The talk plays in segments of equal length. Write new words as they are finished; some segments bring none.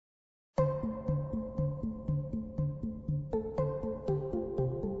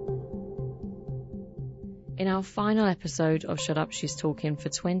In our final episode of Shut Up, She's Talking for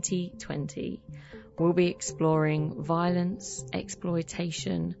 2020, we'll be exploring violence,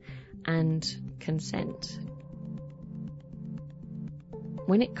 exploitation, and consent.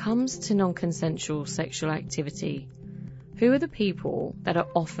 When it comes to non-consensual sexual activity, who are the people that are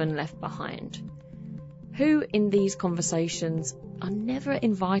often left behind? Who in these conversations are never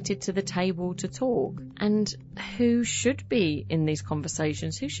invited to the table to talk? And who should be in these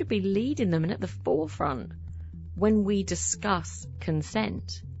conversations? Who should be leading them and at the forefront when we discuss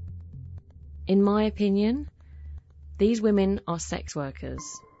consent? In my opinion, these women are sex workers,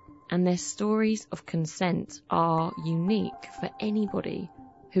 and their stories of consent are unique for anybody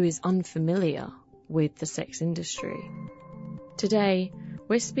who is unfamiliar with the sex industry. Today,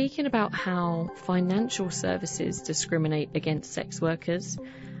 we're speaking about how financial services discriminate against sex workers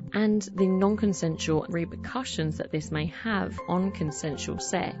and the non-consensual repercussions that this may have on consensual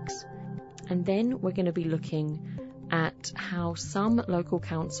sex. And then we're going to be looking at how some local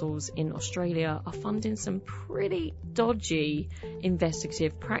councils in Australia are funding some pretty dodgy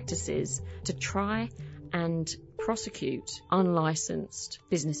investigative practices to try and prosecute unlicensed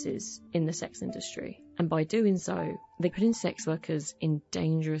businesses in the sex industry. And by doing so, they're putting sex workers in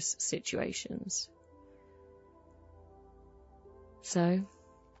dangerous situations. So,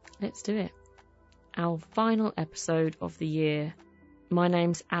 let's do it. Our final episode of the year. My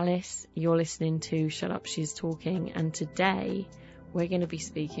name's Alice, you're listening to Shut Up, She's Talking, and today we're going to be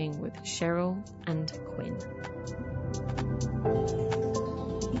speaking with Cheryl and Quinn.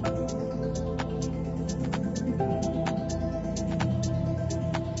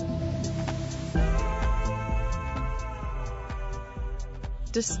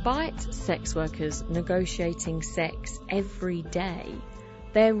 Despite sex workers negotiating sex every day,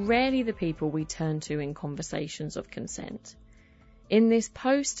 they're rarely the people we turn to in conversations of consent. In this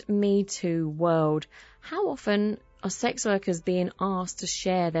post-Me Too world, how often are sex workers being asked to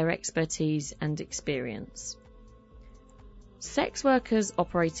share their expertise and experience? Sex workers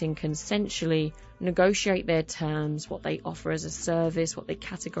operating consensually negotiate their terms, what they offer as a service, what they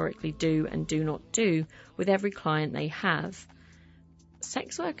categorically do and do not do with every client they have.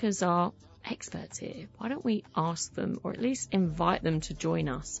 Sex workers are experts here. Why don't we ask them, or at least invite them to join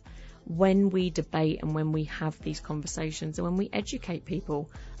us when we debate and when we have these conversations and when we educate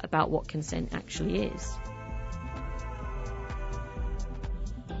people about what consent actually is?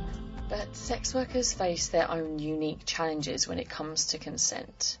 But sex workers face their own unique challenges when it comes to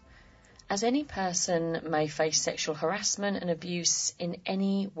consent. As any person may face sexual harassment and abuse in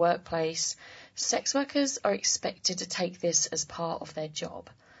any workplace, sex workers are expected to take this as part of their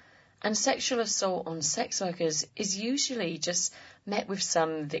job. And sexual assault on sex workers is usually just met with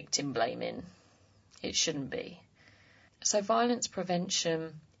some victim blaming. It shouldn't be. So violence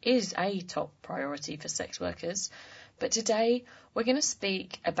prevention is a top priority for sex workers, but today we're going to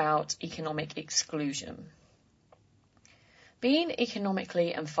speak about economic exclusion. Being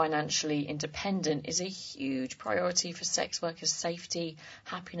economically and financially independent is a huge priority for sex workers' safety,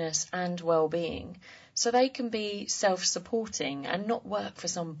 happiness and well-being, so they can be self-supporting and not work for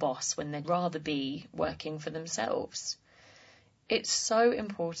some boss when they'd rather be working for themselves. It's so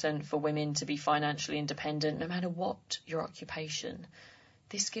important for women to be financially independent no matter what your occupation.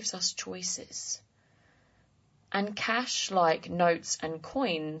 This gives us choices. And cash, like notes and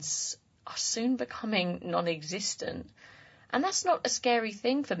coins, are soon becoming non-existent. And that's not a scary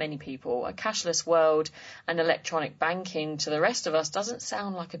thing for many people. A cashless world and electronic banking to the rest of us doesn't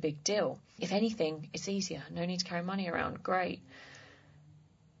sound like a big deal. If anything, it's easier. No need to carry money around. Great.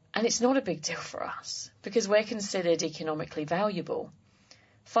 And it's not a big deal for us because we're considered economically valuable.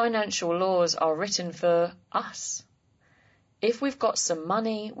 Financial laws are written for us. If we've got some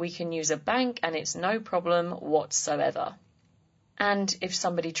money, we can use a bank and it's no problem whatsoever. And if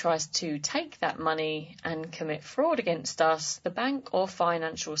somebody tries to take that money and commit fraud against us, the bank or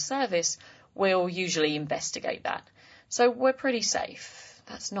financial service will usually investigate that. So we're pretty safe.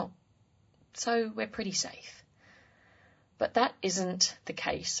 We're pretty safe. But that isn't the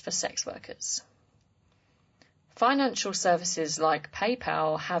case for sex workers. Financial services like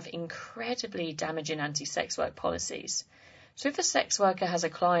PayPal have incredibly damaging anti-sex work policies. So if a sex worker has a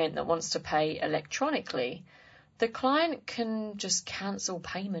client that wants to pay electronically, the client can just cancel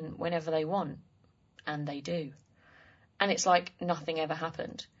payment whenever they want, and they do. And it's like nothing ever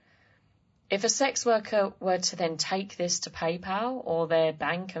happened. If a sex worker were to then take this to PayPal or their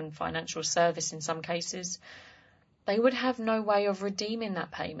bank and financial service in some cases, they would have no way of redeeming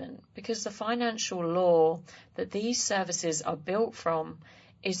that payment because the financial law that these services are built from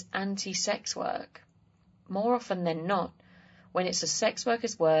is anti-sex work. More often than not, when it's a sex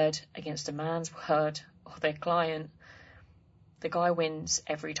worker's word against a man's word or their client, the guy wins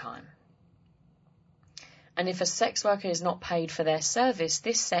every time. And if a sex worker is not paid for their service,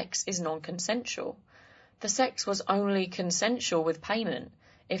 this sex is non-consensual. The sex was only consensual with payment.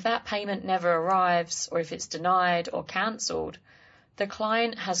 If that payment never arrives, or if it's denied or cancelled, the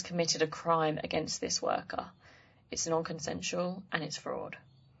client has committed a crime against this worker. It's non-consensual and it's fraud.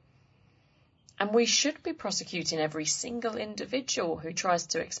 And we should be prosecuting every single individual who tries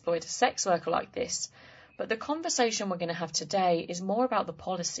to exploit a sex worker like this. But the conversation we're going to have today is more about the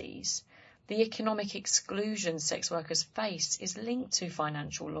policies. The economic exclusion sex workers face is linked to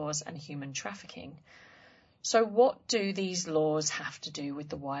financial laws and human trafficking. So what do these laws have to do with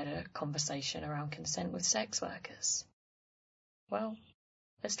the wider conversation around consent with sex workers? Well,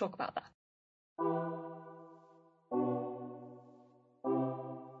 let's talk about that.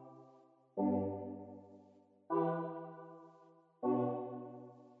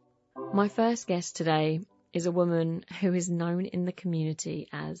 My first guest today is a woman who is known in the community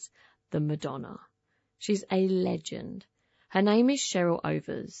as the Madonna. She's a legend. Her name is Cheryl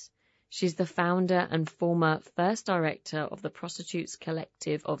Overs. She's the founder and former first director of the Prostitutes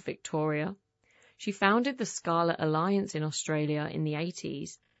Collective of Victoria. She founded the Scarlet Alliance in Australia in the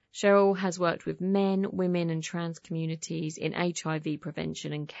 80s. Cheryl has worked with men, women and trans communities in HIV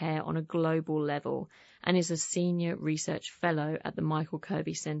prevention and care on a global level and is a senior research fellow at the Michael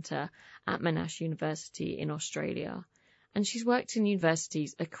Kirby Centre at Monash University in Australia. And she's worked in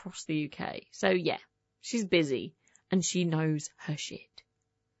universities across the UK. So yeah, she's busy and she knows her shit.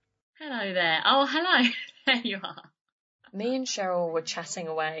 Hello there. Oh, hello. There you are. Me and Cheryl were chatting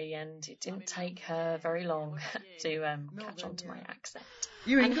away and it didn't take her very long to catch on to my accent.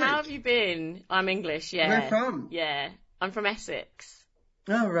 You English? And how have you been? I'm English, yeah. Where from? Yeah, I'm from Essex.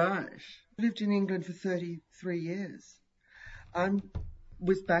 Oh, right. I lived in England for 33 years. I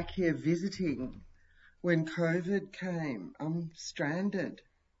was back here visiting when COVID came. I'm stranded.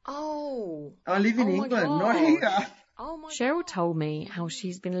 Oh. I live in England, not here. Oh my Cheryl told me how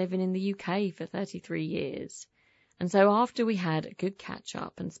she's been living in the UK for 33 years. And so after we had a good catch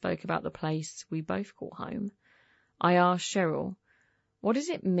up and spoke about the place we both call home, I asked Cheryl, what does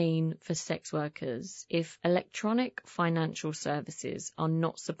it mean for sex workers if electronic financial services are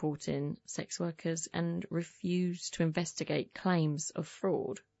not supporting sex workers and refuse to investigate claims of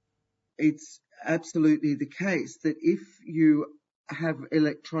fraud? It's absolutely the case that if you have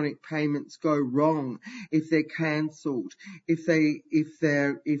electronic payments go wrong, if they're cancelled, if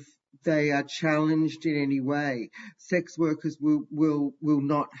they are challenged in any way, sex workers will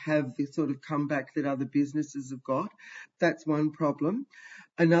not have the sort of comeback that other businesses have got. That's one problem.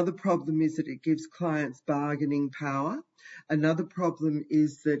 Another problem is that it gives clients bargaining power. Another problem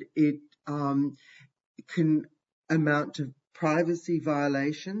is that it can amount to privacy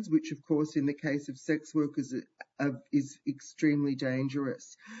violations, which of course in the case of sex workers is extremely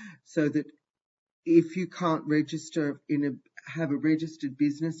dangerous. So that if you can't have a registered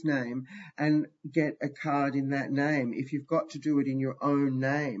business name and get a card in that name, if you've got to do it in your own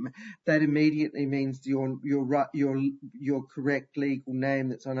name, that immediately means your correct legal name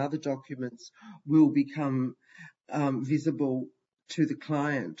that's on other documents will become visible to the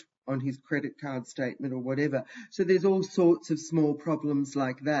client on his credit card statement or whatever. So there's all sorts of small problems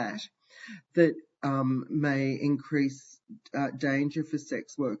like that may increase danger for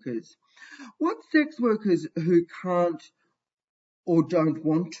sex workers. What sex workers who can't or don't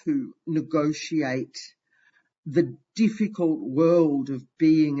want to negotiate the difficult world of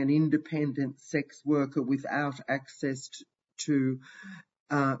being an independent sex worker without access to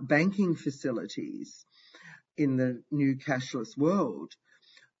banking facilities in the new cashless world,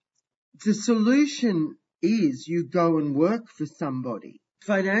 the solution is you go and work for somebody.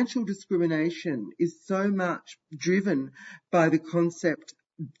 Financial discrimination is so much driven by the concept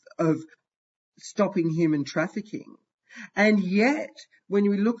of stopping human trafficking. And yet, when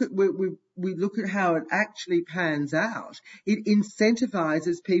we look at how it actually pans out, it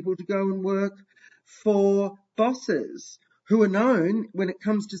incentivizes people to go and work for bosses who are known, when it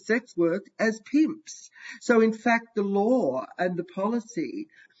comes to sex work, as pimps. So in fact, the law and the policy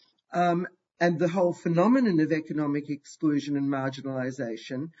and the whole phenomenon of economic exclusion and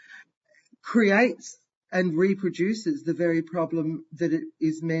marginalisation creates and reproduces the very problem that it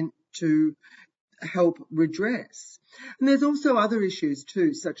is meant to help redress. And there's also other issues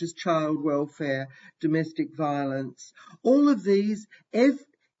too, such as child welfare, domestic violence. All of these,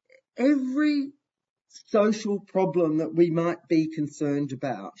 every social problem that we might be concerned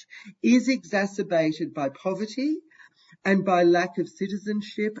about is exacerbated by poverty and by lack of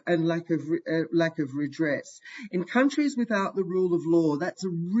citizenship and lack of redress. In countries without the rule of law, that's a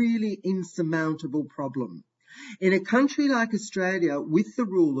really insurmountable problem. In a country like Australia with the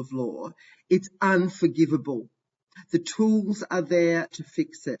rule of law, it's unforgivable. The tools are there to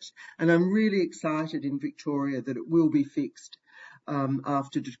fix it, and I'm really excited in Victoria that it will be fixed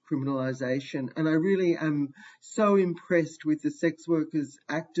after decriminalisation. And I really am so impressed with the sex workers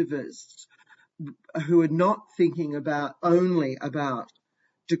activists who are not thinking only about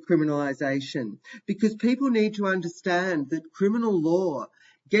decriminalisation, because people need to understand that criminal law,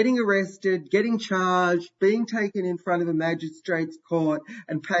 getting arrested, getting charged, being taken in front of a magistrate's court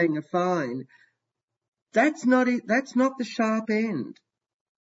and paying a fine, that's not it. That's not the sharp end.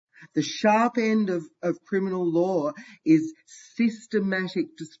 The sharp end of criminal law is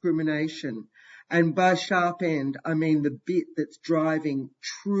systematic discrimination. And by sharp end, I mean the bit that's driving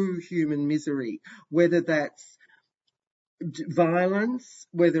true human misery, whether that's violence,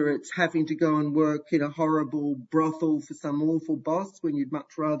 whether it's having to go and work in a horrible brothel for some awful boss when you'd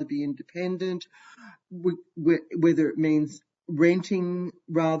much rather be independent, whether it means renting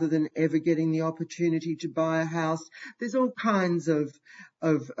rather than ever getting the opportunity to buy a house. There's all kinds of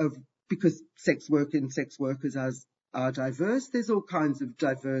because sex work and sex workers are diverse, there's all kinds of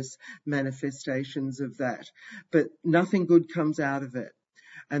diverse manifestations of that. But nothing good comes out of it.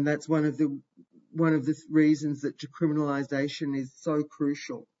 And that's one of the reasons that decriminalisation is so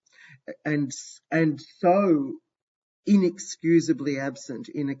crucial and so inexcusably absent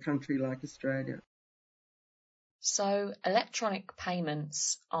in a country like Australia. So electronic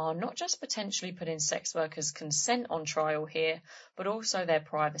payments are not just potentially putting sex workers' consent on trial here, but also their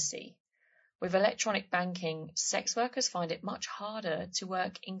privacy. With electronic banking, sex workers find it much harder to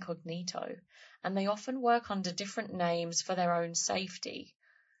work incognito, and they often work under different names for their own safety.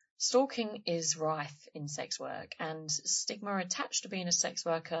 Stalking is rife in sex work, and stigma attached to being a sex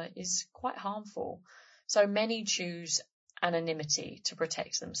worker is quite harmful, so many choose anonymity to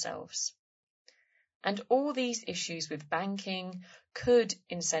protect themselves. And all these issues with banking could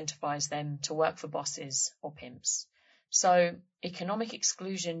incentivize them to work for bosses or pimps. So economic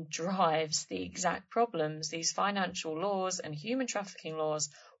exclusion drives the exact problems these financial laws and human trafficking laws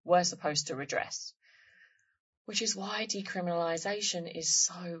were supposed to redress. Which is why decriminalisation is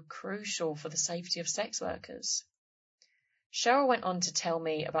so crucial for the safety of sex workers. Cheryl went on to tell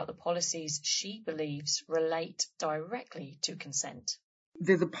me about the policies she believes relate directly to consent.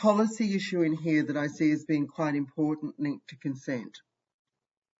 There's a policy issue in here that I see as being quite important linked to consent.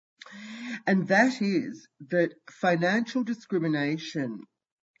 And that is that financial discrimination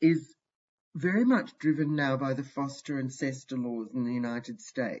is very much driven now by the Foster and Sester laws in the United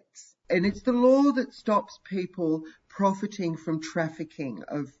States. And it's the law that stops people profiting from trafficking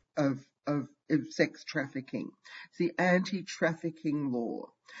of sex trafficking. It's the anti-trafficking law.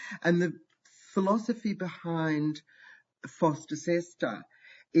 And the philosophy behind Foster-Sester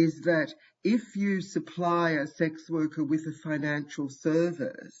is that if you supply a sex worker with a financial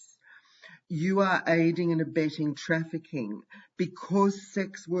service, you are aiding and abetting trafficking because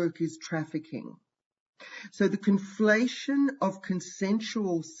sex work is trafficking. So the conflation of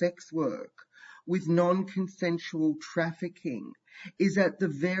consensual sex work with non-consensual trafficking is at the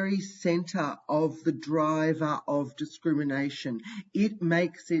very centre of the driver of discrimination. It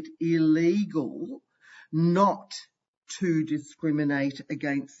makes it illegal not to discriminate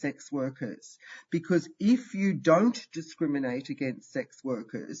against sex workers, because if you don't discriminate against sex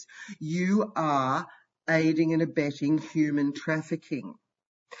workers, you are aiding and abetting human trafficking.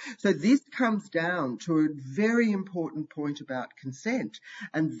 So this comes down to a very important point about consent,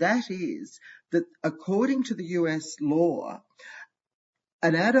 and that is that according to the US law,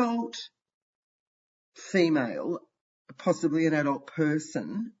 an adult female, possibly an adult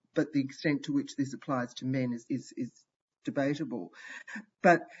person, but the extent to which this applies to men is debatable,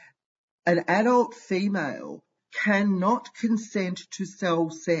 but an adult female cannot consent to sell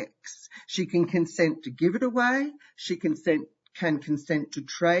sex. She can consent to give it away. She can consent to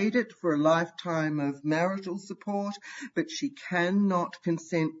trade it for a lifetime of marital support, but she cannot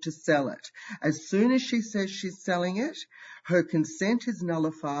consent to sell it. As soon as she says she's selling it, her consent is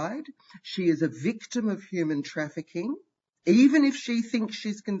nullified. She is a victim of human trafficking. Even if she thinks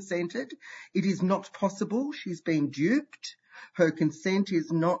she's consented, it is not possible. She's been duped. Her consent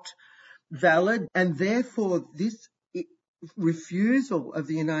is not valid, and therefore this refusal of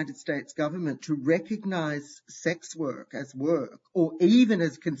the United States government to recognise sex work as work, or even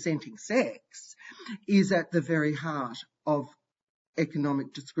as consenting sex, is at the very heart of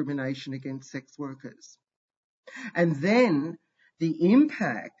economic discrimination against sex workers. And then the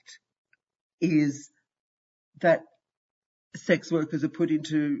impact is that sex workers are put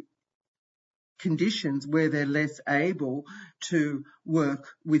into conditions where they're less able to work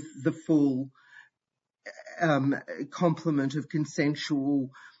with the full complement of consensual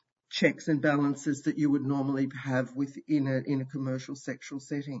checks and balances that you would normally have in a commercial sexual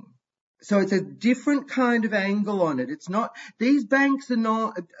setting. So it's a different kind of angle on it. It's not, these banks are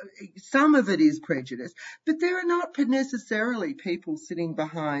not, some of it is prejudice, but there are not necessarily people sitting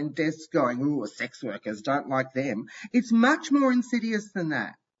behind desks going, "Ooh, sex workers, don't like them." It's much more insidious than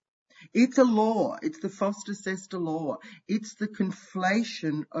that. It's a law. It's the Foster-Sester law. It's the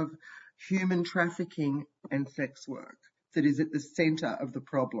conflation of human trafficking and sex work that is at the centre of the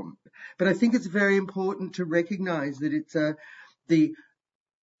problem. But I think it's very important to recognise that it's the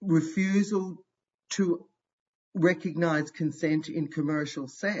refusal to recognise consent in commercial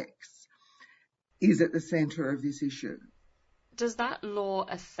sex is at the centre of this issue. Does that law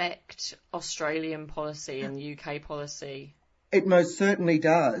affect Australian policy and UK policy? It most certainly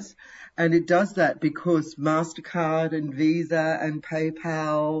does. And it does that because MasterCard and Visa and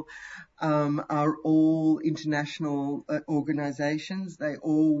PayPal are all international organisations. They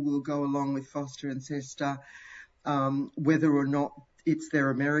all will go along with Foster and Sester, whether or not it's their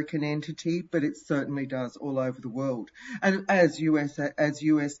American entity, but it certainly does all over the world. And as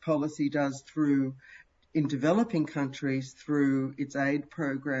US policy does in developing countries through its aid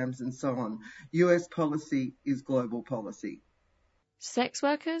programs and so on, US policy is global policy. Sex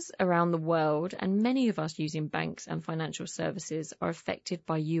workers around the world, and many of us using banks and financial services, are affected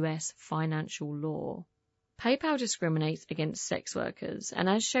by US financial law. PayPal discriminates against sex workers, and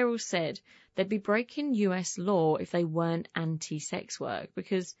as Cheryl said, they'd be breaking US law if they weren't anti-sex work,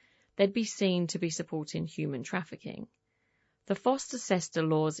 because they'd be seen to be supporting human trafficking. The Foster-Sester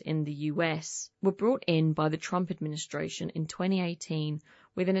laws in the US were brought in by the Trump administration in 2018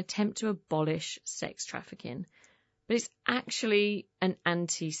 with an attempt to abolish sex trafficking. But it's actually an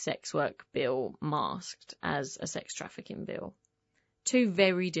anti-sex work bill masked as a sex trafficking bill. Two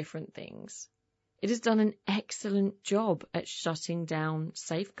very different things. It has done an excellent job at shutting down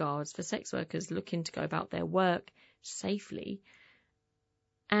safeguards for sex workers looking to go about their work safely.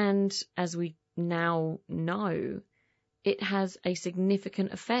 And as we now know, it has a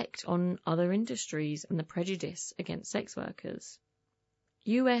significant effect on other industries and the prejudice against sex workers.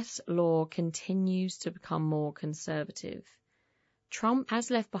 US law continues to become more conservative. Trump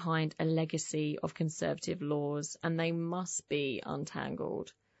has left behind a legacy of conservative laws, and they must be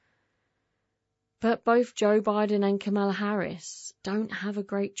untangled. But both Joe Biden and Kamala Harris don't have a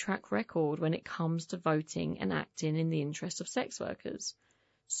great track record when it comes to voting and acting in the interest of sex workers.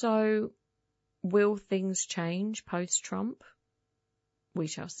 So, will things change post-Trump? We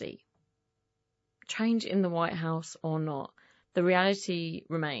shall see. Change in the White House or not, the reality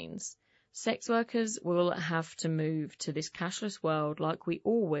remains. Sex workers will have to move to this cashless world like we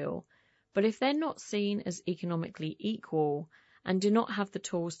all will, but if they're not seen as economically equal and do not have the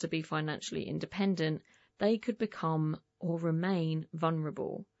tools to be financially independent, they could become or remain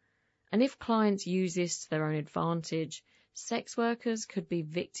vulnerable. And if clients use this to their own advantage, sex workers could be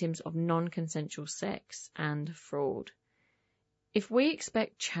victims of non-consensual sex and fraud. If we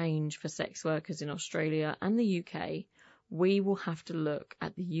expect change for sex workers in Australia and the UK, we will have to look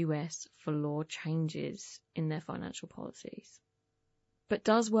at the US for law changes in their financial policies. But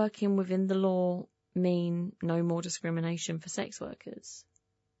does working within the law mean no more discrimination for sex workers?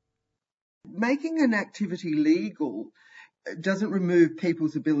 Making an activity legal doesn't remove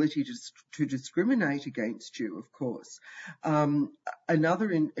people's ability to discriminate against you, of course.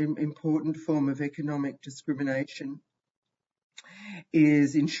 Another important form of economic discrimination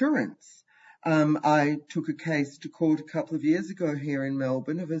is insurance. I took a case to court a couple of years ago here in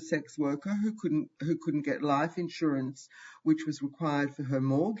Melbourne of a sex worker who couldn't get life insurance, which was required for her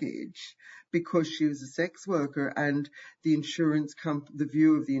mortgage, because she was a sex worker, and the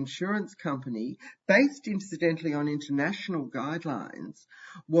view of the insurance company, based incidentally on international guidelines,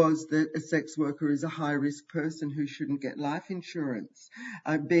 was that a sex worker is a high-risk person who shouldn't get life insurance.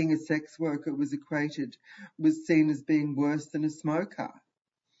 Being a sex worker was seen as being worse than a smoker.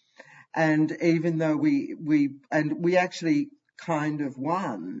 And even though we actually kind of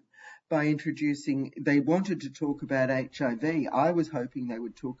won by introducing, they wanted to talk about HIV. I was hoping they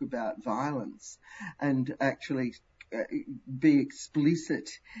would talk about violence and actually be explicit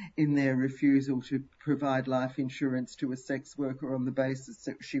in their refusal to provide life insurance to a sex worker on the basis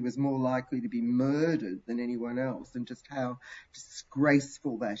that she was more likely to be murdered than anyone else, and just how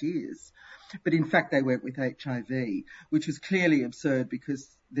disgraceful that is. But in fact, they went with HIV, which was clearly absurd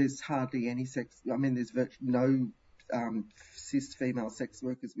because there's hardly any there's no cis female sex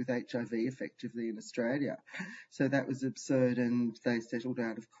workers with HIV effectively in Australia. So that was absurd, and they settled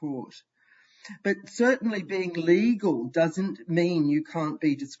out of court. But certainly being legal doesn't mean you can't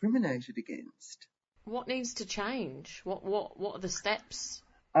be discriminated against. What needs to change? What are the steps?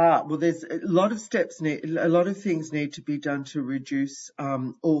 Well, there's a lot of a lot of things need to be done to reduce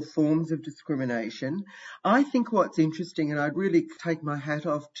all forms of discrimination. I think what's interesting, and I'd really take my hat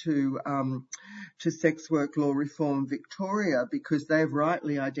off to Sex Work Law Reform Victoria, because they've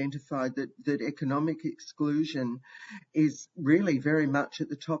rightly identified that economic exclusion is really very much at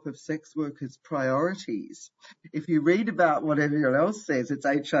the top of sex workers' priorities. If you read about what everyone else says, it's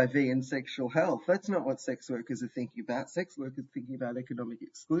HIV and sexual health. That's not what sex workers are thinking about. Sex workers are thinking about economic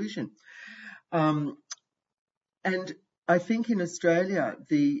exclusion. And I think in Australia,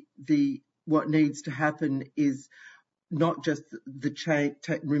 what needs to happen is not just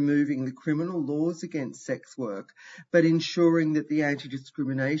removing the criminal laws against sex work, but ensuring that the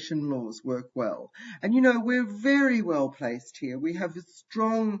anti-discrimination laws work well. And, we're very well placed here. We have a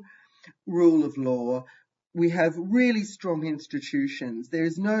strong rule of law. We have really strong institutions. There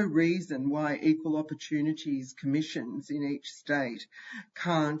is no reason why equal opportunities commissions in each state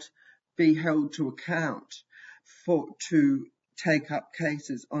can't be held to account to take up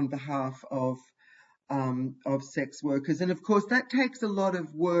cases on behalf of sex workers. And of course that takes a lot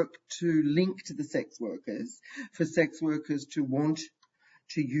of work to link to the sex workers, for sex workers to want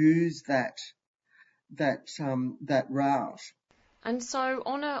to use that route. And so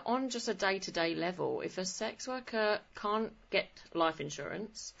on just a day-to-day level, if a sex worker can't get life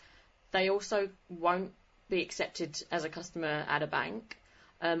insurance, they also won't be accepted as a customer at a bank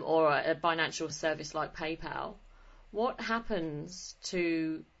or a financial service like PayPal. What happens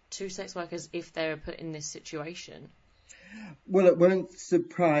to sex workers if they're put in this situation? Well, it won't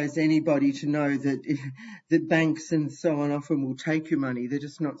surprise anybody to know that banks and so on often will take your money. They're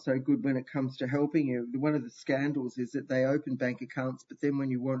just not so good when it comes to helping you. One of the scandals is that they open bank accounts, but then when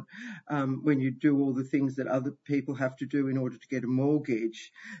you do all the things that other people have to do in order to get a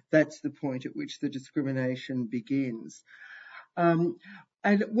mortgage, that's the point at which the discrimination begins.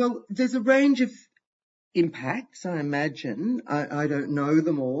 There's a range of impacts, I imagine. I don't know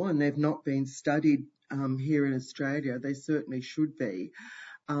them all, and they've not been studied here in Australia. They certainly should be.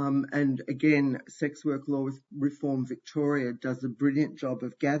 And again, Sex Work Law Reform Victoria does a brilliant job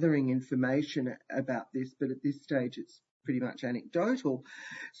of gathering information about this, but at this stage it's pretty much anecdotal,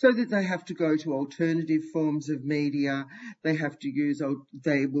 so that they have to go to alternative forms of media. They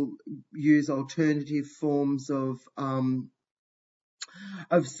will use alternative forms of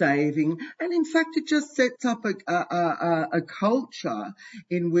saving, and in fact it just sets up a culture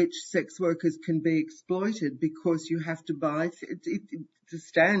in which sex workers can be exploited, because you have to buy it's a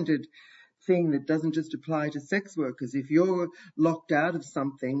standard thing that doesn't just apply to sex workers. If you're locked out of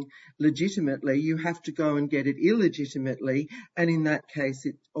something legitimately, you have to go and get it illegitimately, and in that case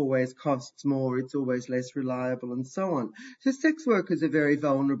it always costs more, it's always less reliable, and so on. So sex workers are very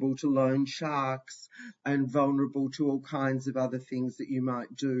vulnerable to loan sharks and vulnerable to all kinds of other things that you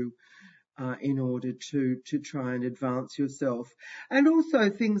might do in order to try and advance yourself. And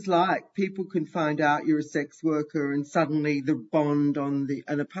also things like people can find out you're a sex worker and suddenly the bond on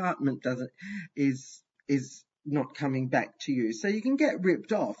an apartment is not coming back to you. So you can get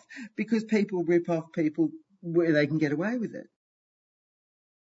ripped off because people rip off people where they can get away with it.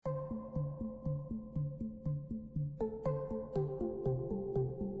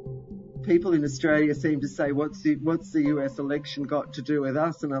 People in Australia seem to say, what's the US election got to do with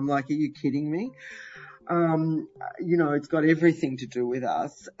us? And I'm like, are you kidding me? It's got everything to do with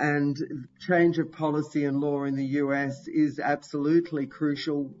us, and change of policy and law in the US is absolutely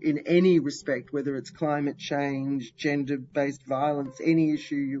crucial in any respect, whether it's climate change, gender-based violence, any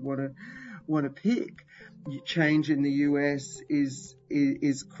issue you want to pick. Change in the US is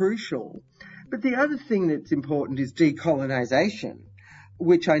crucial. But the other thing that's important is decolonisation,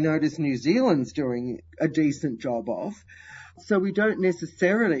 which I notice New Zealand's doing a decent job of. So we don't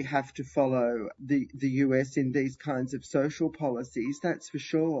necessarily have to follow the US in these kinds of social policies, that's for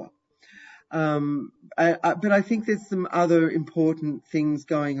sure. But I think there's some other important things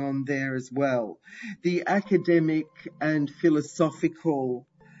going on there as well. The academic and philosophical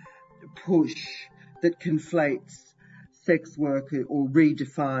push that conflates sex work or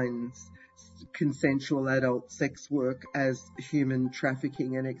redefines consensual adult sex work as human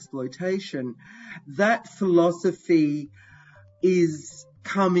trafficking and exploitation. That philosophy is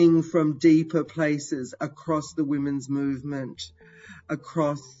coming from deeper places across the women's movement,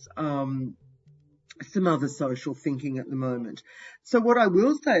 across some other social thinking at the moment. So what I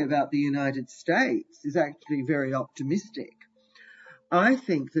will say about the United States is actually very optimistic. I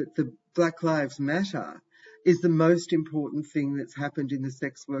think that the Black Lives Matter is the most important thing that's happened in the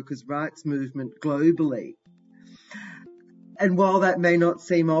sex workers' rights movement globally. And while that may not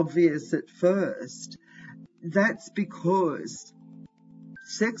seem obvious at first, that's because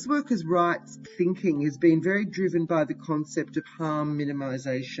sex workers' rights thinking has been very driven by the concept of harm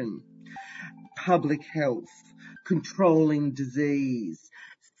minimisation, public health, controlling disease,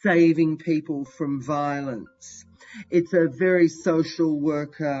 saving people from violence. It's a very social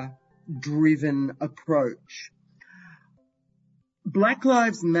worker driven approach. Black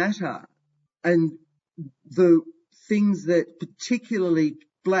Lives Matter and the things that particularly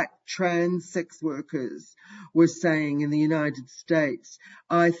black trans sex workers were saying in the United States,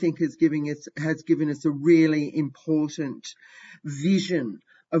 I think has given us a really important vision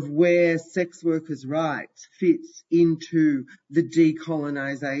of where sex workers' rights fits into the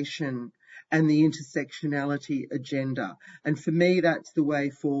decolonisation and the intersectionality agenda. And for me, that's the way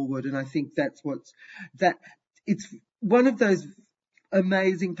forward. And I think it's one of those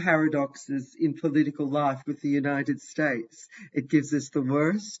amazing paradoxes in political life with the United States. It gives us the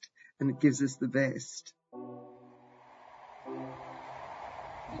worst and it gives us the best.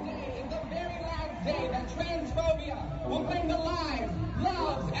 Today is a very loud day that transphobia will bring the lives,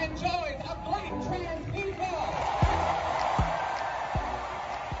 loves, and joys of black trans people.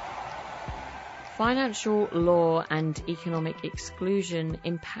 Financial law and economic exclusion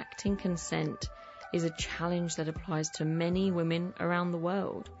impacting consent is a challenge that applies to many women around the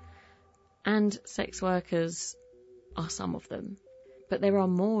world. And sex workers are some of them. But there are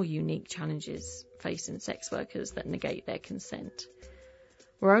more unique challenges facing sex workers that negate their consent.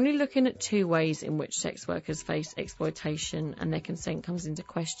 We're only looking at 2 ways in which sex workers face exploitation and their consent comes into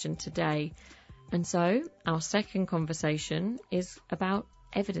question today. And so, our second conversation is about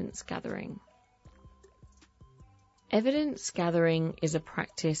evidence gathering. Evidence gathering is a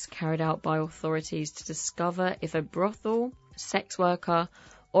practice carried out by authorities to discover if a brothel, sex worker,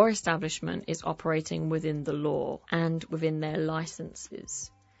 or establishment is operating within the law and within their licenses.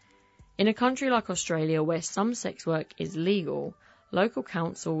 In a country like Australia, where some sex work is legal, local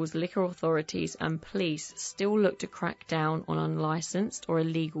councils, liquor authorities, and police still look to crack down on unlicensed or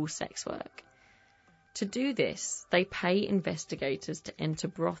illegal sex work. To do this, they pay investigators to enter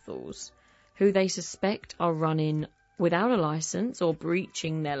brothels, who they suspect are running without a license or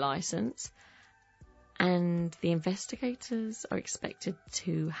breaching their license, and the investigators are expected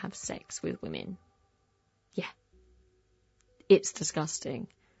to have sex with women. Yeah. It's disgusting.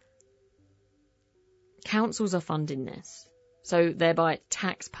 Councils are funding this, so thereby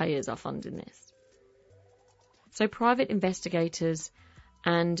taxpayers are funding this. So private investigators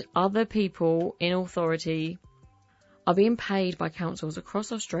and other people in authority are being paid by councils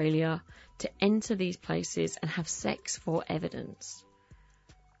across Australia to enter these places and have sex for evidence.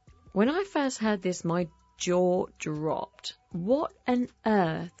 When I first heard this, my jaw dropped. What on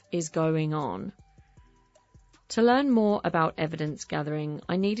earth is going on? To learn more about evidence gathering,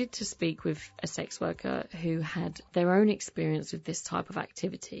 I needed to speak with a sex worker who had their own experience with this type of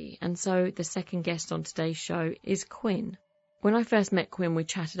activity, and so the second guest on today's show is Quinn. When I first met Quinn, we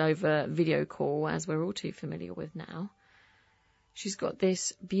chatted over video call, as we're all too familiar with now. She's got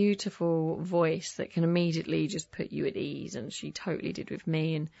this beautiful voice that can immediately just put you at ease, and she totally did with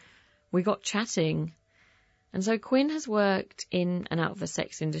me, and we got chatting. And so Quinn has worked in and out of the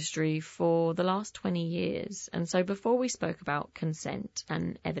sex industry for the last 20 years, and so before we spoke about consent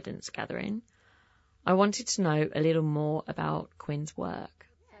and evidence gathering, I wanted to know a little more about Quinn's work.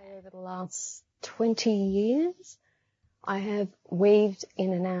 Over the last 20 years, I have weaved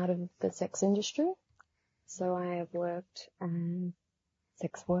in and out of the sex industry. So I have worked as a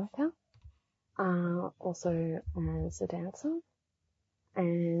sex worker, also as a dancer,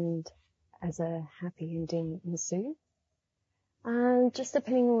 and as a happy ending masseuse. Just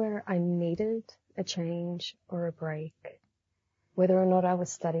depending on where I needed a change or a break, whether or not I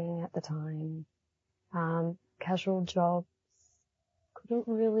was studying at the time. Casual jobs couldn't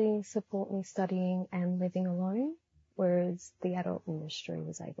really support me studying and living alone, whereas the adult industry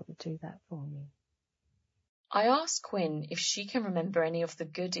was able to do that for me. I asked Quinn if she can remember any of the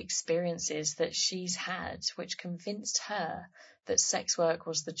good experiences that she's had which convinced her that sex work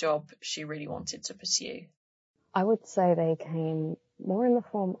was the job she really wanted to pursue. I would say they came more in the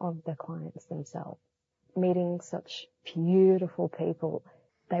form of the clients themselves. Meeting such beautiful people,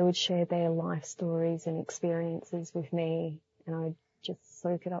 they would share their life stories and experiences with me, and I would just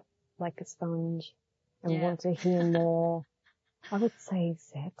soak it up like a sponge and want to hear more. I would say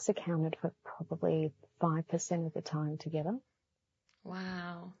sex accounted for probably 5% of the time together.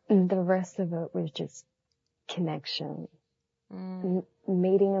 Wow. And the rest of it was just connection,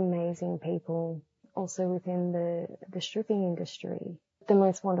 meeting amazing people, also within the stripping industry. The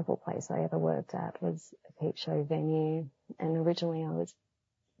most wonderful place I ever worked at was a peep show venue, and originally I was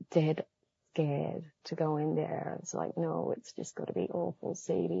dead scared to go in there. I was like, no, it's just got to be awful,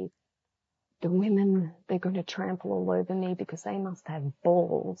 seedy. The women, they're going to trample all over me because they must have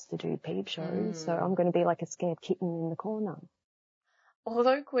balls to do peep shows, so I'm going to be like a scared kitten in the corner.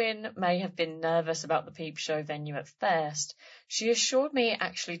 Although Quinn may have been nervous about the peep show venue at first, she assured me it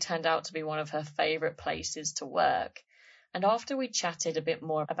actually turned out to be one of her favourite places to work. And after we chatted a bit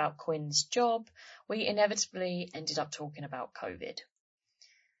more about Quinn's job, we inevitably ended up talking about COVID.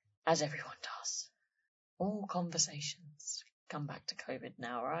 As everyone does. All conversations come back to COVID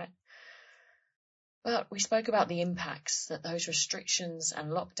now, right? But we spoke about the impacts that those restrictions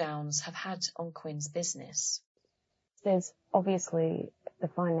and lockdowns have had on Quinn's business. There's obviously the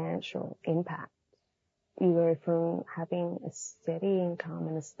financial impact. You go from having a steady income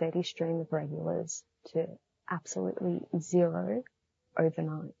and a steady stream of regulars to absolutely zero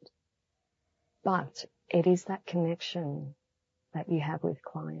overnight. But it is that connection that you have with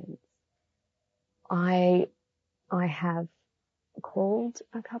clients. I have called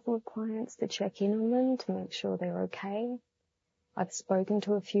a couple of clients to check in on them to make sure they're okay. I've spoken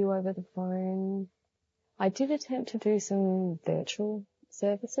to a few over the phone. I did attempt to do some virtual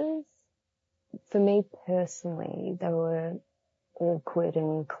services. For me personally, they were awkward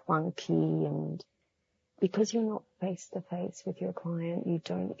and clunky, and because you're not face to face with your client, you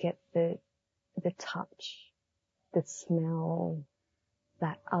don't get the touch, the smell,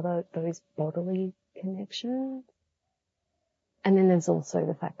 those bodily connections. And then there's also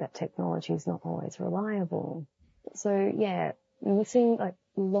the fact that technology is not always reliable. So yeah, missing like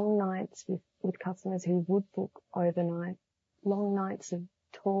long nights with customers who would book overnight, long nights of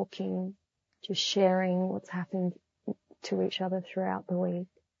talking, just sharing what's happened to each other throughout the week.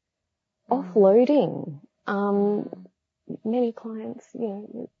 Offloading. Many clients,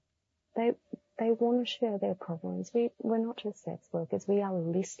 they want to share their problems. We're not just sex workers, we are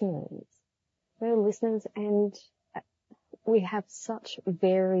listeners. We're listeners, and we have such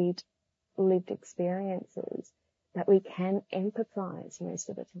varied lived experiences that we can empathize most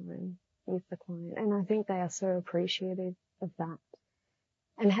of the time with the client. And I think they are so appreciative of that.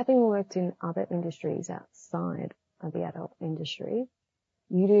 And having worked in other industries outside of the adult industry,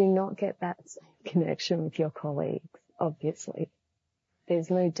 you do not get that same connection with your colleagues, obviously. There's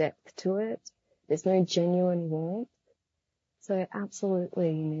no depth to it. There's no genuine warmth. So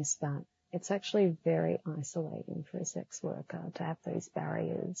absolutely miss that. It's actually very isolating for a sex worker to have those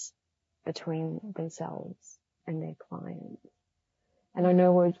barriers between themselves and their clients. And I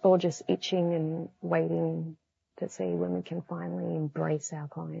know we're all just itching and waiting to see when we can finally embrace our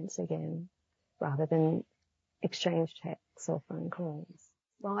clients again, rather than exchange texts or phone calls.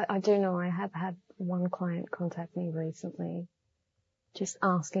 Well, I do know I have had one client contact me recently just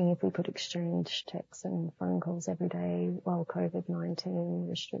asking if we could exchange texts and phone calls every day while COVID-19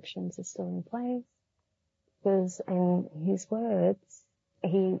 restrictions are still in place. Because, in his words,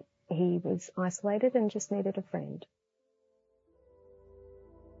 he was isolated and just needed a friend.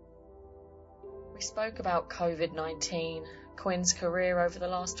 We spoke about COVID-19, Quinn's career over the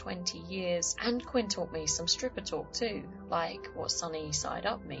last 20 years, and Quinn taught me some stripper talk too, like what sunny side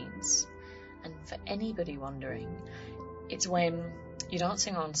up means. And for anybody wondering, it's when you're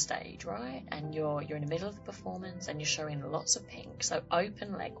dancing on stage, right? And you're in the middle of the performance and you're showing lots of pink, so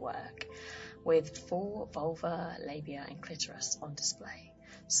open leg work with full vulva, labia and clitoris on display.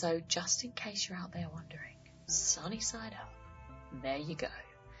 So just in case you're out there wondering, sunny side up, there you go.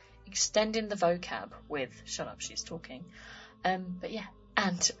 Extending the vocab with shut up, she's talking. But yeah,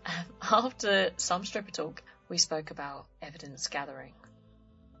 and after some stripper talk, we spoke about evidence gathering.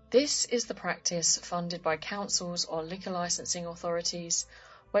 This is the practice funded by councils or liquor licensing authorities,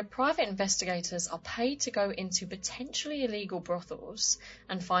 where private investigators are paid to go into potentially illegal brothels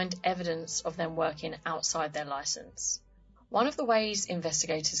and find evidence of them working outside their license. One of the ways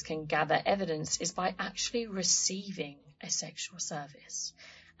investigators can gather evidence is by actually receiving a sexual service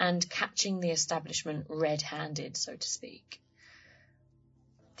and catching the establishment red-handed, so to speak.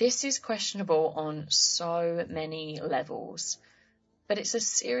 This is questionable on so many levels, but it's a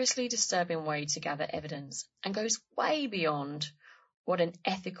seriously disturbing way to gather evidence and goes way beyond what an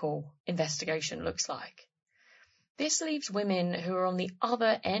ethical investigation looks like. This leaves women who are on the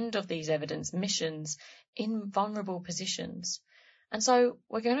other end of these evidence missions in vulnerable positions. And so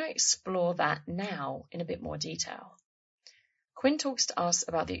we're going to explore that now in a bit more detail. Quinn talks to us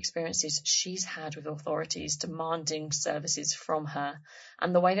about the experiences she's had with authorities demanding services from her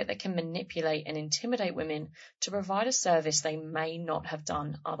and the way that they can manipulate and intimidate women to provide a service they may not have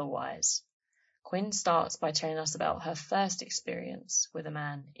done otherwise. Quinn starts by telling us about her first experience with a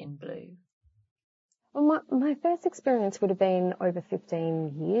man in blue. Well, my first experience would have been over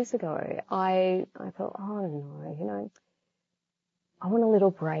 15 years ago. I thought, oh no, I want a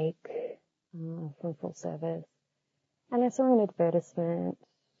little break from full service. And I saw an advertisement,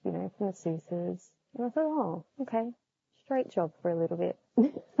 from masseuses, and I thought, oh, okay, straight job for a little bit.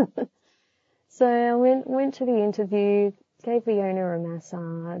 So I went to the interview, gave the owner a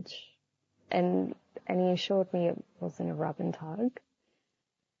massage, and he assured me it wasn't a rub and tug.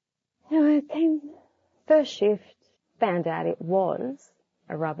 I came first shift, found out it was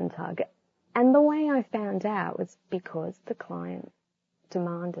a rub and tug, and the way I found out was because the client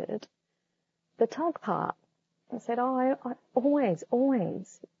demanded the tug part. I said, I always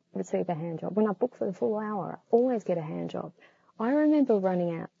receive a hand job. When I book for the full hour, I always get a hand job. I remember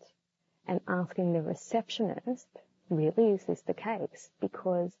running out and asking the receptionist, really, is this the case?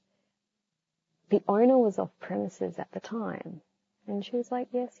 Because the owner was off premises at the time. And she was like,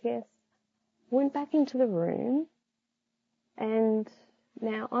 yes. Went back into the room, and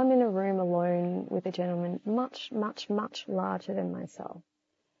now I'm in a room alone with a gentleman much, much, much larger than myself.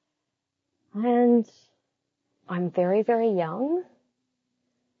 And I'm very, very young,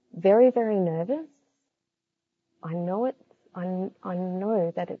 very, very nervous. I know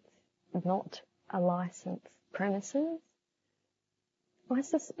that it's not a licensed premises. I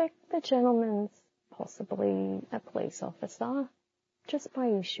suspect the gentleman's possibly a police officer, just by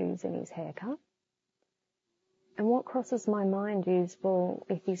his shoes and his haircut. And what crosses my mind is, well,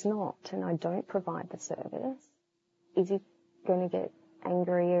 if he's not and I don't provide the service, is he going to get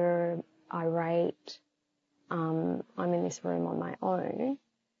angry or irate? I'm in this room on my own.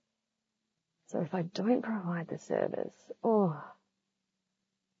 So if I don't provide the service,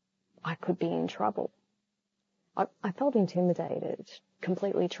 I could be in trouble. I felt intimidated,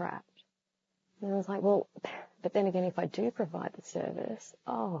 completely trapped. And I was like, well, but then again, if I do provide the service,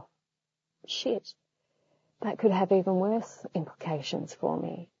 shit, that could have even worse implications for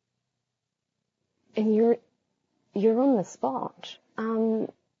me. And you're on the spot.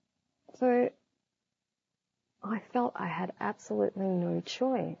 So I felt I had absolutely no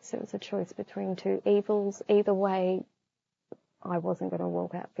choice. It was a choice between two evils. Either way, I wasn't going to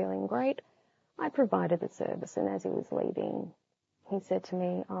walk out feeling great. I provided the service, and as he was leaving, he said to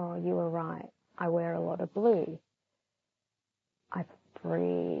me, oh, you were right. I wear a lot of blue. I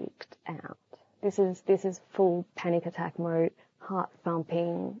freaked out. This is full panic attack mode, heart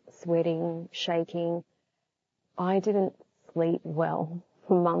thumping, sweating, shaking. I didn't sleep well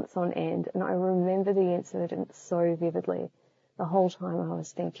for months on end, and I remember the incident so vividly. The whole time I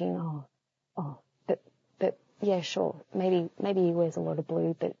was thinking, but yeah, sure, maybe he wears a lot of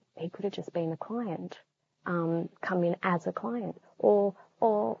blue, but he could have just been a client, come in as a client, or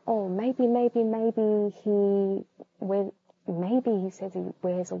maybe he says he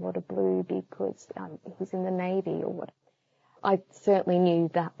wears a lot of blue because he's in the Navy or what. I certainly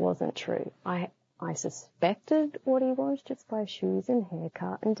knew that wasn't true. I suspected what he was just by shoes and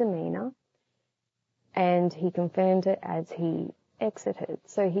haircut and demeanour, and he confirmed it as he exited.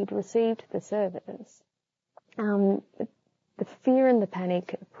 So he'd received the service. The fear and the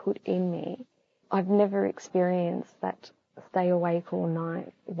panic it put in me, I've never experienced that stay awake all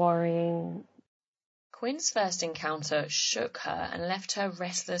night worrying. Quinn's first encounter shook her and left her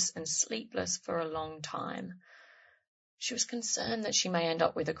restless and sleepless for a long time. She was concerned that she may end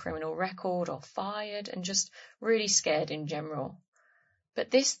up with a criminal record or fired, and just really scared in general. But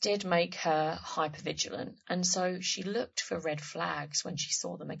this did make her hypervigilant, and so she looked for red flags when she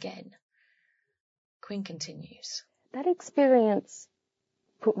saw them again. Quinn continues. That experience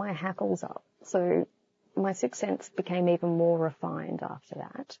put my hackles up, so my sixth sense became even more refined after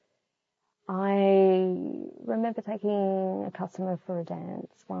that. I remember taking a customer for a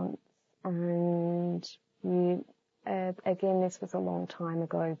dance once, and again, this was a long time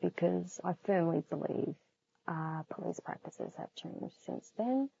ago because I firmly believe police practices have changed since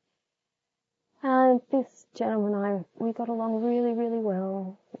then. And this gentleman and I, we got along really, really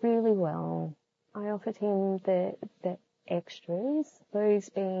well, really well. I offered him the extras, those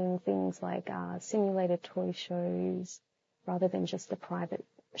being things like simulated toy shows, rather than just a private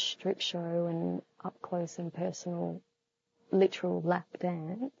strip show and up close and personal, literal lap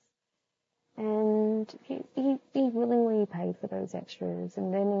dance. And he willingly paid for those extras,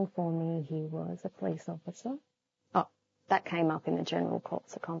 and then informed me he was a police officer. Oh, that came up in the general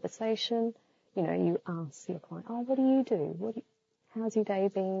course of conversation. You ask your client, oh, what do you do? how's your day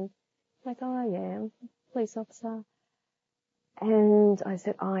been? Like, oh yeah, I'm a police officer. And I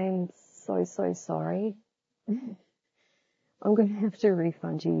said, I'm so sorry. I'm going to have to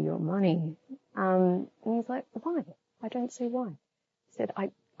refund you your money. And he's like, why? I don't see why. I said,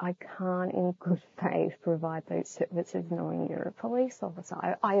 I can't in good faith provide those services knowing you're a police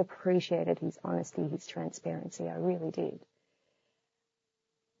officer. I appreciated his honesty, his transparency. I really did.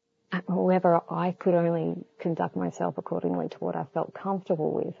 However, I could only conduct myself accordingly to what I felt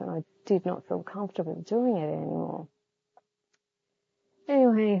comfortable with, and I did not feel comfortable doing it anymore.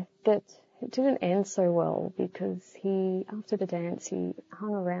 Anyway, that it didn't end so well because after the dance, he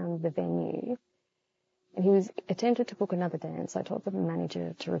hung around the venue and he attempted to book another dance. I told the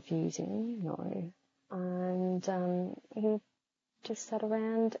manager to refuse him, no. And he just sat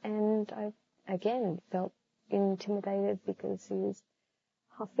around, and I again felt intimidated because he was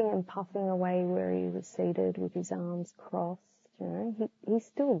huffing and puffing away where he was seated with his arms crossed. You know, he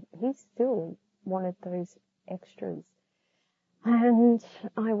still wanted those extras, and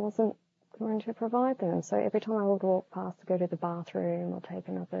I wasn't going to provide them. So every time I would walk past to go to the bathroom or take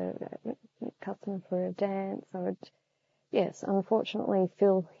another customer for a dance, I would, yes, unfortunately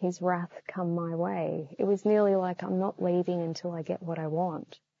feel his wrath come my way. It was nearly like, I'm not leaving until I get what I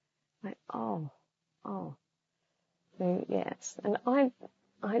want. Like, oh. So, yes. And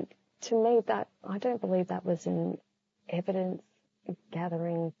to me, that, I don't believe that was an evidence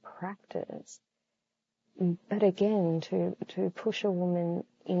gathering practice. But again, to push a woman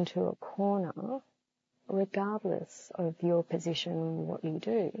into a corner, regardless of your position, what you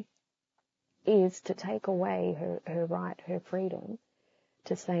do, is to take away her right, her freedom,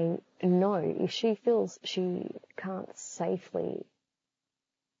 to say no. If she feels she can't safely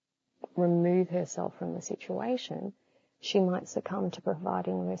remove herself from the situation, she might succumb to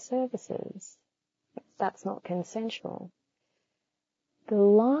providing those services. That's not consensual. The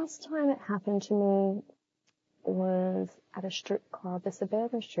last time it happened to me was at a strip club, a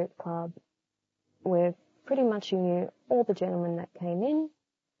suburban strip club, where pretty much you knew all the gentlemen that came in,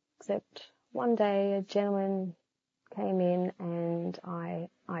 except one day a gentleman came in and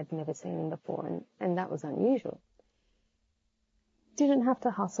I'd never seen him before, and that was unusual. Didn't have to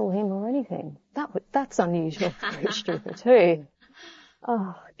hustle him or anything. That's unusual for a stripper too.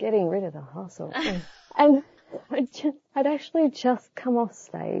 Oh, getting rid of the hustle. And I'd actually just come off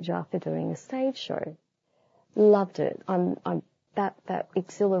stage after doing a stage show. Loved it. That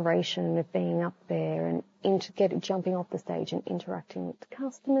exhilaration of being up there and jumping off the stage and interacting with the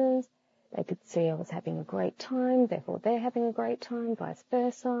customers. They could see I was having a great time, therefore they're having a great time, vice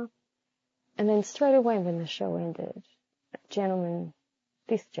versa. And then straight away when the show ended,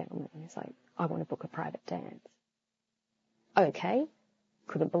 this gentleman is like, I want to book a private dance. Okay,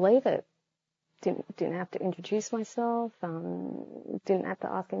 couldn't believe it. Didn't have to introduce myself, didn't have to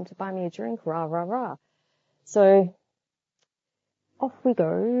ask him to buy me a drink, rah. So off we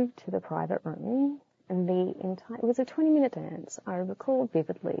go to the private room, and it was a 20-minute dance. I recall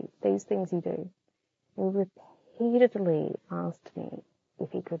vividly these things he do. He repeatedly asked me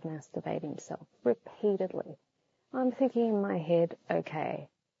if he could masturbate himself. Repeatedly. I'm thinking in my head, okay,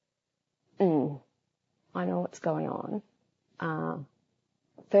 I know what's going on.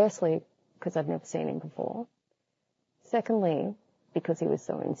 Firstly, because I'd never seen him before. Secondly, because he was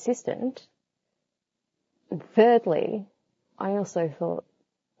so insistent. And thirdly, I also thought,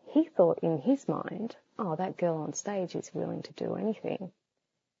 he thought in his mind, oh, that girl on stage is willing to do anything.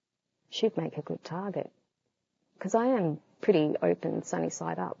 She'd make a good target. Because I am pretty open, sunny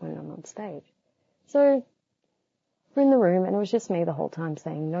side up when I'm on stage. So we're in the room, and it was just me the whole time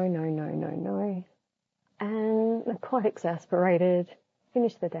saying no. And quite exasperated,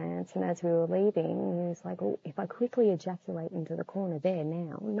 finished the dance, and as we were leaving, he was like, well, if I quickly ejaculate into the corner there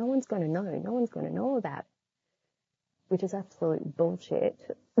now, no one's going to know. No one's going to know about it. Which is absolute bullshit,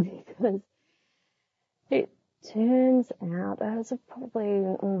 because it turns out, it was probably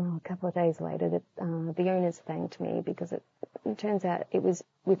a couple of days later that the owners thanked me, because it turns out it was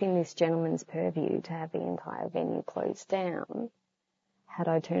within this gentleman's purview to have the entire venue closed down had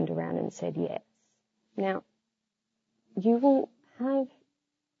I turned around and said yes. Now, you will have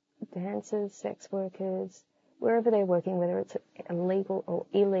dancers, sex workers, wherever they're working, whether it's a legal or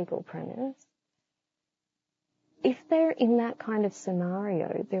illegal premise. If they're in that kind of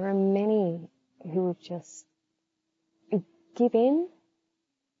scenario, there are many who would just give in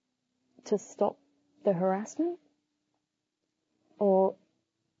to stop the harassment, or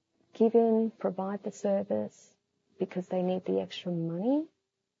give in, provide the service because they need the extra money.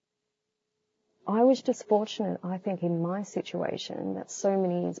 I was just fortunate, I think, in my situation that so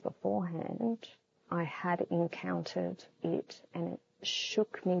many years beforehand I had encountered it, and it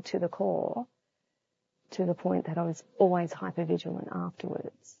shook me to the core, to the point that I was always hypervigilant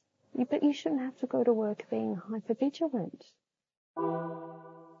afterwards. But you shouldn't have to go to work being hypervigilant.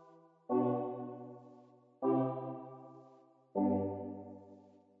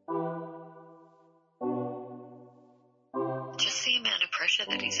 Just the amount of pressure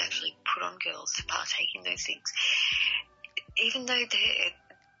that is actually put on girls to partake in those things, even though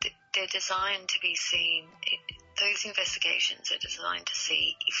they're designed to be seen, those investigations are designed to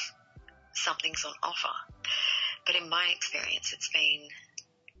see if something's on offer. But in my experience, it's been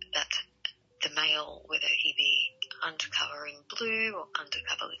that the male, whether he be undercover in Blue or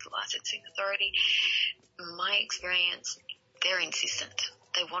undercover Legal Licensing Authority, my experience, they're insistent.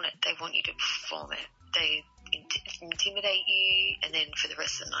 They want it. They want you to perform it. They intimidate you and then for the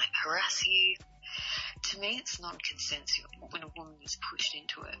rest of the night harass you. To me, it's non-consensual when a woman is pushed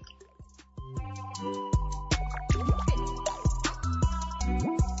into it.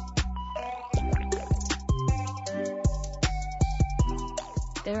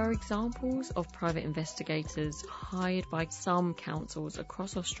 There are examples of private investigators hired by some councils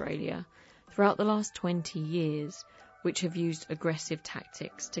across Australia throughout the last 20 years which have used aggressive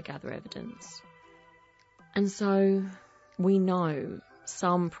tactics to gather evidence. And so we know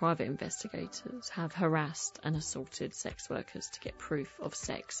some private investigators have harassed and assaulted sex workers to get proof of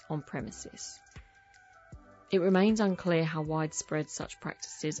sex on premises. It remains unclear how widespread such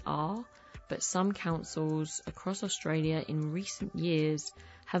practices are, but some councils across Australia in recent years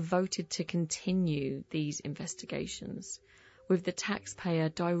have voted to continue these investigations, with the taxpayer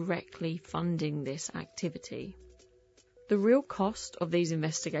directly funding this activity. The real cost of these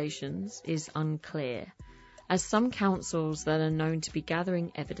investigations is unclear, as some councils that are known to be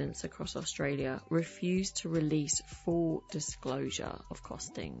gathering evidence across Australia refuse to release full disclosure of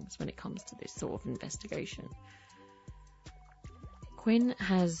costings when it comes to this sort of investigation. Quinn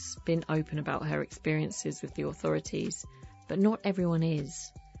has been open about her experiences with the authorities, but not everyone is.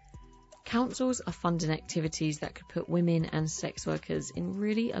 Councils are funding activities that could put women and sex workers in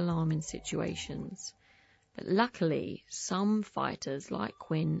really alarming situations. But luckily, some fighters like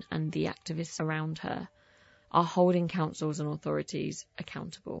Quinn and the activists around her are holding councils and authorities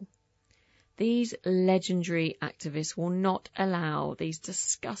accountable. These legendary activists will not allow these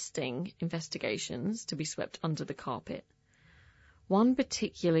disgusting investigations to be swept under the carpet. One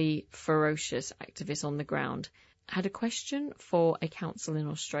particularly ferocious activist on the ground had a question for a council in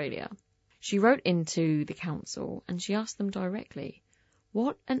Australia. She wrote into the council and she asked them directly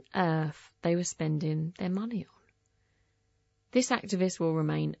what on earth they were spending their money on. This activist will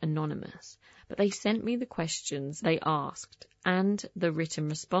remain anonymous, but they sent me the questions they asked and the written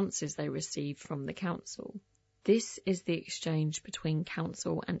responses they received from the council. This is the exchange between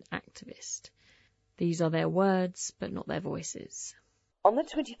council and activist. These are their words, but not their voices. On the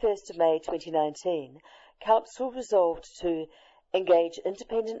 21st of May 2019, Council resolved to engage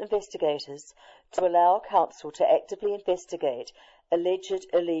independent investigators to allow Council to actively investigate alleged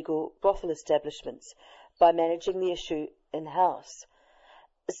illegal brothel establishments by managing the issue in-house.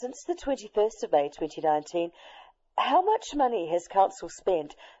 Since the 21st of May 2019, how much money has Council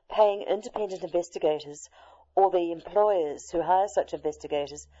spent paying independent investigators or the employers who hire such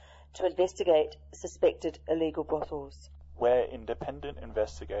investigators to investigate suspected illegal brothels? Where independent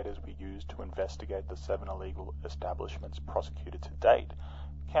investigators were used to investigate the 7 illegal establishments prosecuted to date,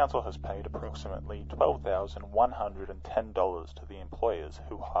 Council has paid approximately $12,110 to the employers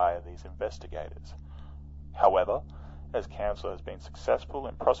who hire these investigators. However, as Council has been successful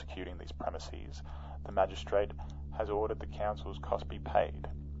in prosecuting these premises, the magistrate has ordered the Council's costs be paid.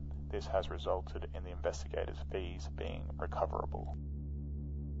 This has resulted in the investigators' fees being recoverable.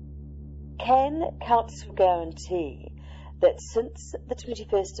 Can Council guarantee that since the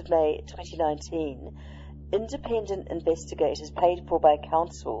 21st of May 2019, independent investigators paid for by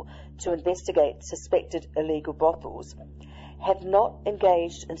Council to investigate suspected illegal brothels have not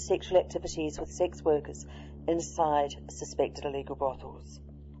engaged in sexual activities with sex workers inside suspected illegal brothels?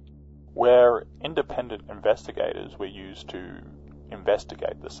 Where independent investigators were used to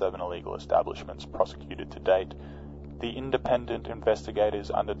investigate the 7 illegal establishments prosecuted to date, the independent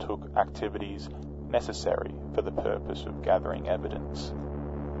investigators undertook activities necessary for the purpose of gathering evidence.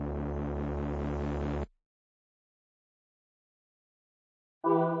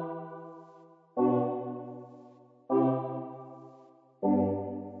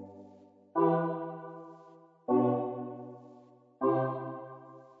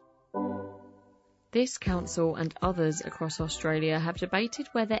 This council and others across Australia have debated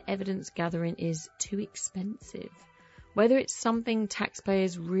whether evidence gathering is too expensive whether it's something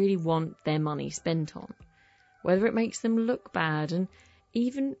taxpayers really want their money spent on, whether it makes them look bad, and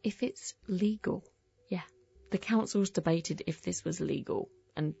even if it's legal. Yeah, the councils debated if this was legal,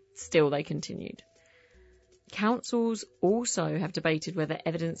 and still they continued. Councils also have debated whether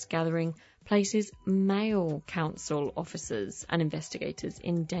evidence gathering places male council officers and investigators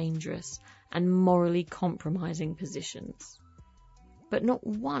in dangerous and morally compromising positions. But not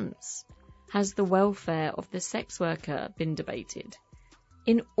once has the welfare of the sex worker been debated.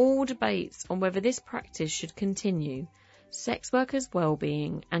 In all debates on whether this practice should continue, sex workers'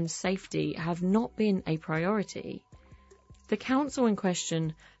 well-being and safety have not been a priority. The council in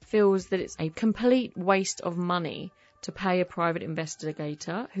question feels that it's a complete waste of money to pay a private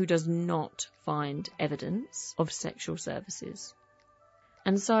investigator who does not find evidence of sexual services.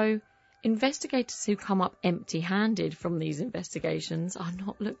 And so, investigators who come up empty-handed from these investigations are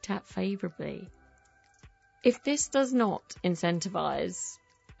not looked at favourably. If this does not incentivise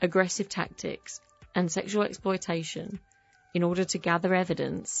aggressive tactics and sexual exploitation in order to gather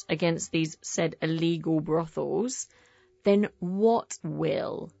evidence against these said illegal brothels, then what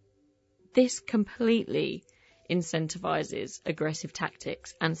will? This completely incentivises aggressive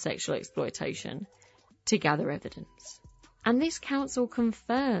tactics and sexual exploitation to gather evidence. And this council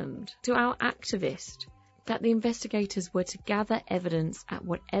confirmed to our activist that the investigators were to gather evidence at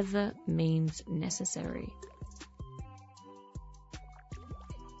whatever means necessary.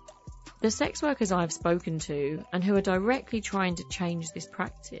 The sex workers I've spoken to, and who are directly trying to change this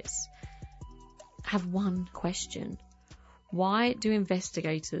practice, have one question. Why do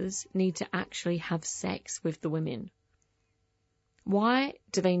investigators need to actually have sex with the women? Why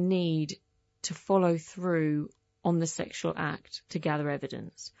do they need to follow through on the sexual act to gather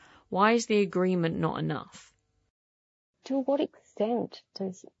evidence? Why is the agreement not enough? To what extent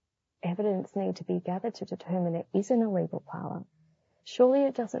does evidence need to be gathered to determine it is an illegal power? Surely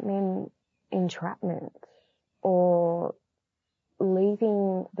it doesn't mean entrapment or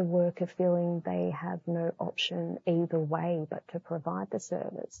leaving the worker feeling they have no option either way but to provide the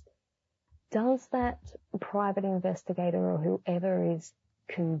service. Does that private investigator or whoever is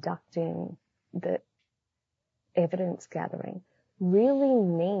conducting the evidence gathering really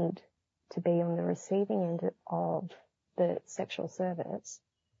need to be on the receiving end of the sexual service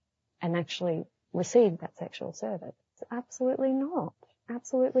and actually receive that sexual service? Absolutely not.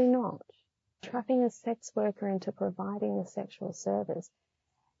 Absolutely not. Trapping a sex worker into providing a sexual service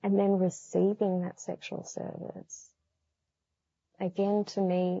and then receiving that sexual service, again, to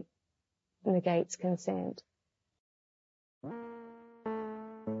me, negates consent.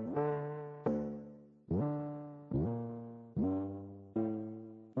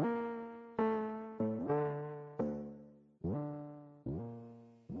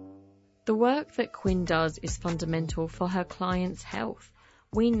 The work that Quinn does is fundamental for her clients' health.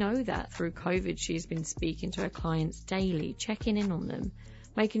 We know that through COVID she's been speaking to her clients daily, checking in on them,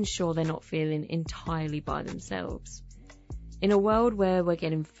 making sure they're not feeling entirely by themselves. In a world where we're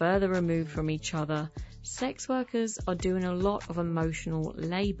getting further removed from each other, sex workers are doing a lot of emotional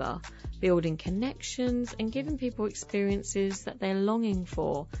labour, building connections and giving people experiences that they're longing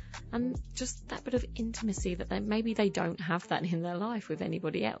for, and just that bit of intimacy that maybe they don't have that in their life with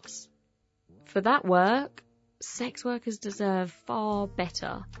anybody else. For that work, sex workers deserve far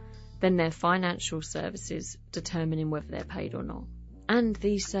better than their financial services determining whether they're paid or not. And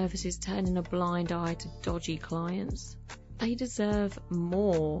these services turning a blind eye to dodgy clients. They deserve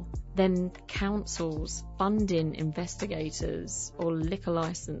more than councils funding investigators or liquor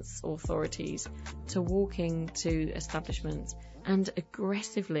licence authorities to walk into establishments and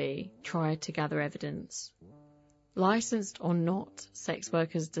aggressively try to gather evidence. Licensed or not, sex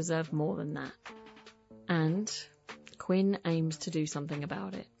workers deserve more than that. And Quinn aims to do something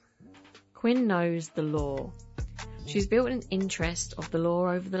about it. Quinn knows the law. She's built an interest of the law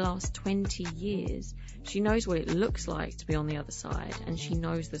over the last 20 years. She knows what it looks like to be on the other side, and she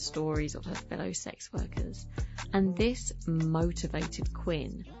knows the stories of her fellow sex workers. And this motivated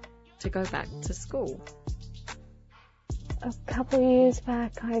Quinn to go back to school. A couple of years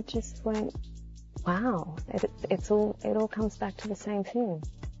back, I just went, wow, it all comes back to the same thing,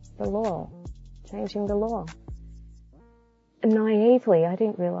 the law. Changing the law. Naively, I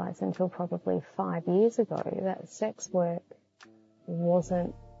didn't realise until probably 5 years ago that sex work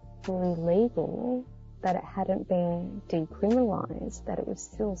wasn't fully legal, that it hadn't been decriminalised, that it was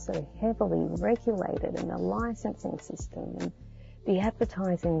still so heavily regulated, and the licensing system and the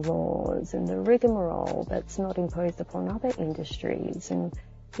advertising laws and the rigmarole that's not imposed upon other industries. And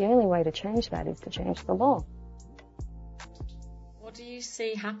the only way to change that is to change the law. What do you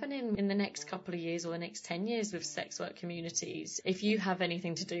see happening in the next couple of years or the next 10 years with sex work communities, if you have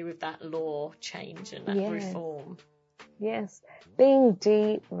anything to do with that law change and that reform? Yes, being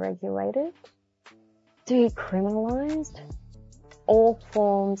deregulated, decriminalised, all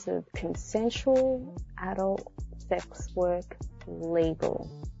forms of consensual adult sex work legal,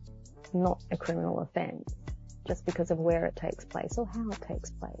 not a criminal offence, just because of where it takes place or how it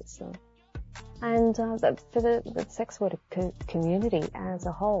takes place. And for the sex work community as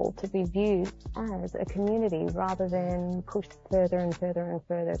a whole to be viewed as a community rather than pushed further and further and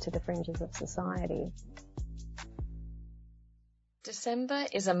further to the fringes of society. December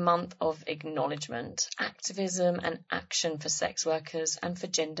is a month of acknowledgement, activism and action for sex workers and for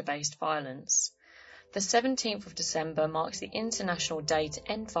gender-based violence. The 17th of December marks the International Day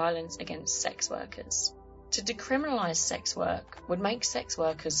to End Violence Against Sex Workers. To decriminalise sex work would make sex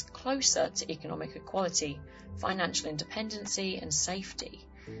workers closer to economic equality, financial independency and safety.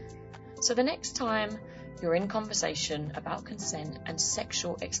 So the next time you're in conversation about consent and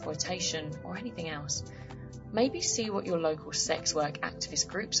sexual exploitation or anything else, maybe see what your local sex work activist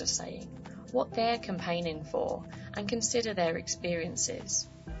groups are saying, what they're campaigning for, and consider their experiences.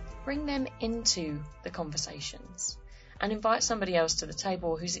 Bring them into the conversations and invite somebody else to the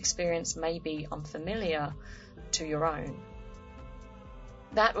table whose experience may be unfamiliar to your own.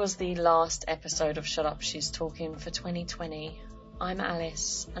 That was the last episode of Shut Up, She's Talking for 2020. I'm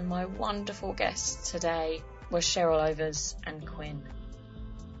Alice, and my wonderful guests today were Cheryl Overs and Quinn.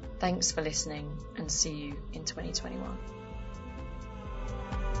 Thanks for listening, and see you in 2021.